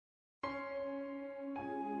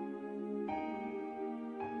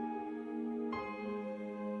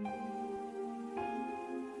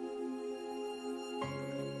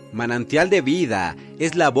Manantial de vida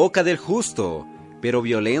es la boca del justo, pero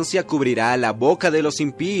violencia cubrirá la boca de los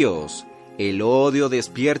impíos. El odio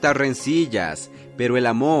despierta rencillas, pero el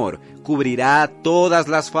amor cubrirá todas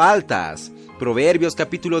las faltas. Proverbios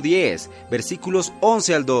capítulo 10, versículos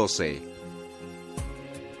 11 al 12.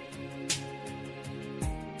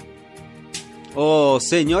 Oh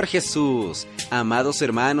Señor Jesús, amados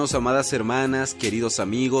hermanos, amadas hermanas, queridos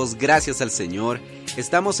amigos, gracias al Señor,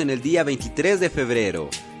 estamos en el día 23 de febrero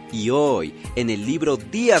y hoy en el libro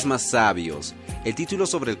Días más sabios. El título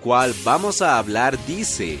sobre el cual vamos a hablar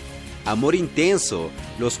dice: Amor intenso,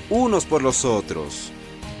 los unos por los otros.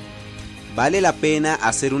 Vale la pena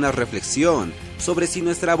hacer una reflexión sobre si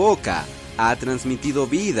nuestra boca ha transmitido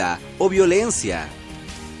vida o violencia.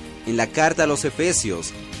 En la carta a los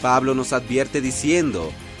Efesios, Pablo nos advierte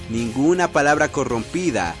diciendo: ninguna palabra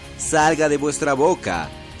corrompida salga de vuestra boca,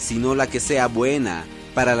 sino la que sea buena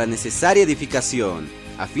para la necesaria edificación,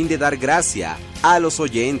 a fin de dar gracia a los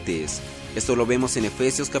oyentes. Esto lo vemos en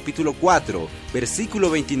Efesios capítulo 4, versículo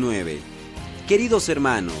 29. Queridos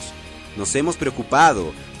hermanos, nos hemos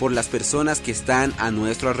preocupado por las personas que están a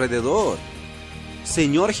nuestro alrededor.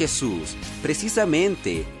 Señor Jesús,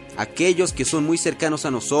 precisamente aquellos que son muy cercanos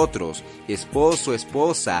a nosotros, esposo,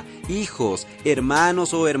 esposa, hijos,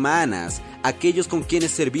 hermanos o hermanas, aquellos con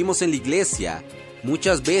quienes servimos en la iglesia,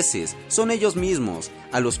 muchas veces son ellos mismos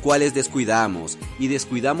a los cuales descuidamos y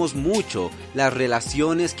descuidamos mucho las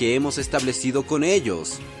relaciones que hemos establecido con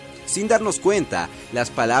ellos. Sin darnos cuenta, las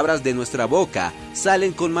palabras de nuestra boca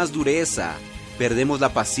salen con más dureza. Perdemos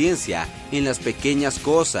la paciencia en las pequeñas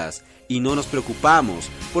cosas y no nos preocupamos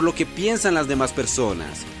por lo que piensan las demás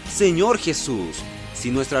personas. Señor Jesús,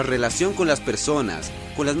 si nuestra relación con las personas,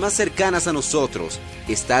 con las más cercanas a nosotros,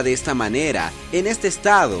 está de esta manera, en este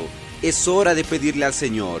estado, es hora de pedirle al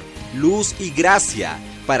Señor luz y gracia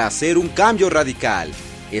para hacer un cambio radical.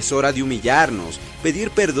 Es hora de humillarnos,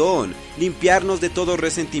 pedir perdón, limpiarnos de todo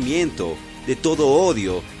resentimiento, de todo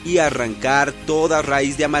odio y arrancar toda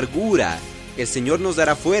raíz de amargura. El Señor nos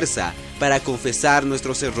dará fuerza para confesar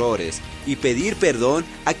nuestros errores y pedir perdón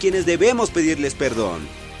a quienes debemos pedirles perdón.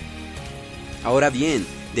 Ahora bien,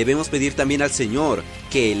 debemos pedir también al Señor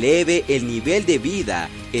que eleve el nivel de vida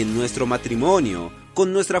en nuestro matrimonio,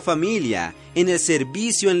 con nuestra familia, en el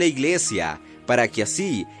servicio en la iglesia, para que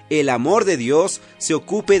así el amor de Dios se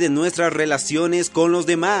ocupe de nuestras relaciones con los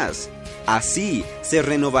demás. Así se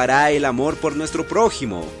renovará el amor por nuestro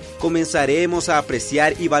prójimo. Comenzaremos a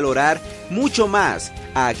apreciar y valorar mucho más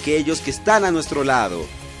a aquellos que están a nuestro lado.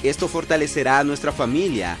 Esto fortalecerá a nuestra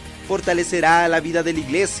familia, fortalecerá la vida de la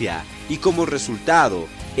iglesia y como resultado,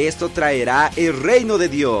 esto traerá el reino de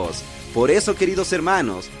Dios. Por eso, queridos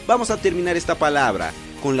hermanos, vamos a terminar esta palabra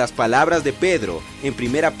con las palabras de Pedro en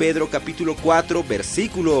 1 Pedro capítulo 4,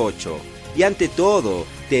 versículo 8. Y ante todo,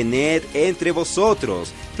 tened entre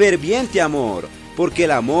vosotros ferviente amor, porque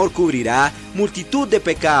el amor cubrirá multitud de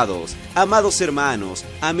pecados. Amados hermanos,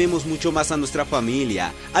 amemos mucho más a nuestra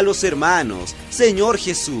familia, a los hermanos. Señor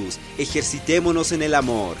Jesús, ejercitémonos en el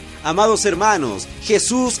amor. Amados hermanos,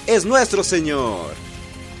 Jesús es nuestro Señor.